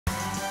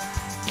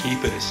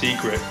Keep it a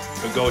secret,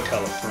 but go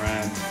tell a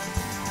friend.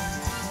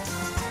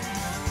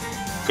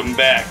 Welcome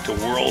back to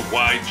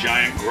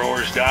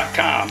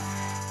WorldwideGiantGrowers.com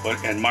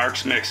and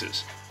Mark's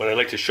Mixes. What I'd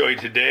like to show you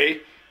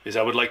today is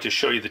I would like to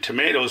show you the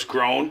tomatoes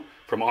grown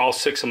from all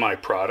 6 of my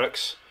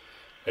products.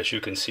 As you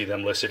can see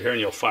them listed here, and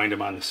you'll find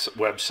them on the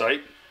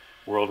website,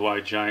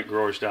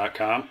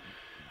 WorldwideGiantGrowers.com.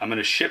 I'm going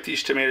to ship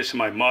these tomatoes to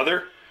my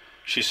mother.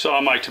 She saw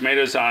my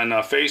tomatoes on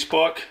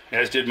Facebook,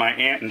 as did my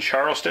aunt in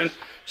Charleston,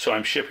 so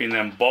I'm shipping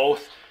them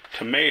both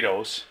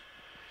tomatoes.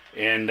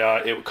 And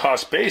it would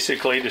cost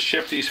basically to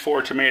ship these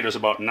 4 tomatoes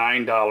about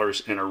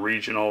 $9 in a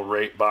regional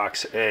rate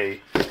box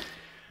A.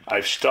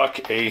 I've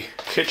stuck a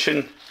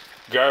kitchen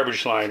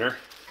garbage liner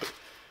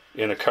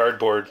in a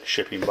cardboard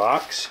shipping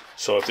box,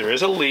 so if there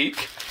is a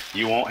leak,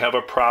 you won't have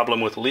a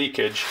problem with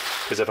leakage,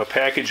 because if a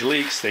package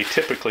leaks, they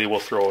typically will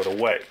throw it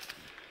away.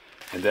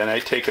 And then I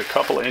take a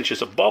couple of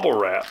inches of bubble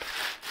wrap,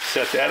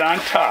 set that on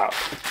top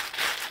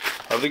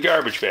of the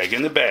garbage bag,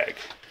 in the bag.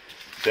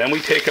 Then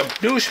we take a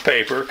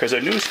newspaper, because a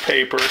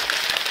newspaper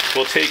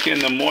will take in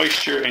the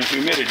moisture and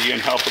humidity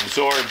and help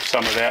absorb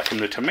some of that from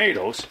the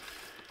tomatoes,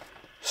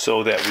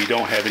 so that we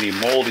don't have any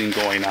molding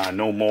going on.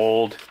 No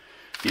mold.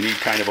 You need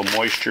kind of a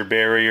moisture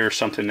barrier,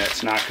 something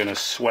that's not going to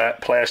sweat.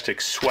 Plastic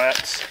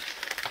sweats.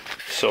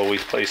 So we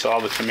place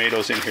all the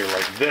tomatoes in here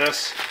like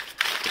this,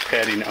 the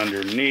padding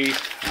underneath,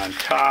 on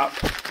top,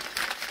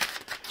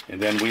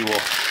 and then we will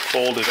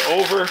fold it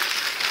over.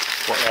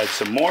 We'll add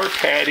some more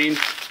padding,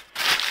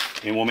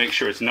 and we'll make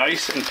sure it's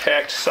nice and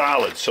packed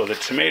solid so the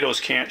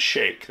tomatoes can't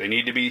shake. They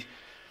need to be,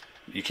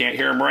 you can't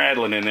hear them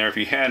rattling in there. If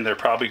you hand, they're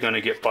probably going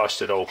to get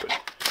busted open.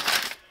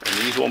 And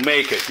these will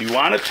make it. You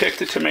want to pick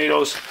the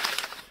tomatoes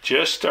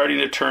just starting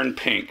to turn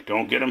pink.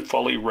 Don't get them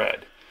fully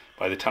red.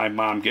 By the time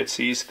Mom gets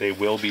these, they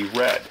will be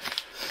red.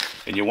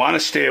 And you want to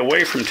stay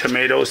away from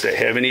tomatoes that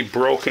have any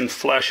broken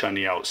flesh on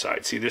the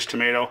outside. See this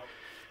tomato?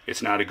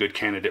 It's not a good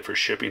candidate for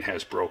shipping,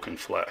 has broken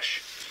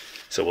flesh.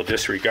 So we'll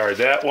disregard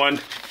that one.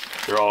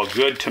 They're all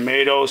good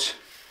tomatoes,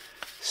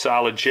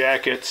 solid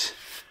jackets.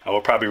 I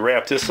will probably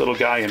wrap this little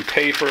guy in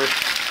paper,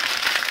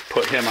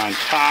 put him on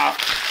top,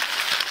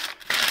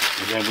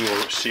 and then we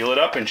will seal it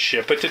up and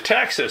ship it to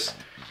Texas.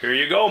 Here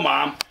you go,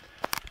 Mom.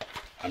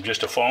 I'm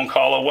just a phone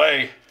call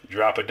away.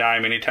 Drop a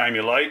dime anytime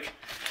you like.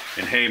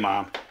 And hey,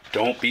 Mom,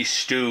 don't be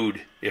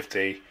stewed if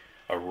they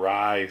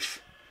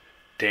arrive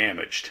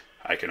damaged.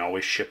 I can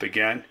always ship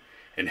again.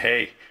 And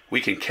hey, we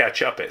can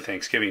catch up at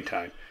Thanksgiving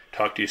time.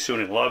 Talk to you soon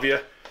and love you.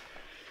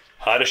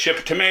 How to ship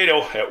a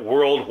tomato at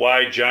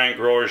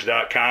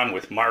WorldwideGiantGrowers.com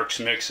with Mark's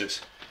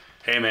Mixes.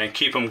 Hey man,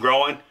 keep them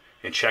growing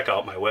and check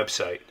out my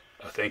website.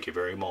 Thank you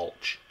very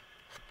much.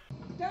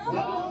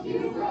 Don't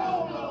you grow.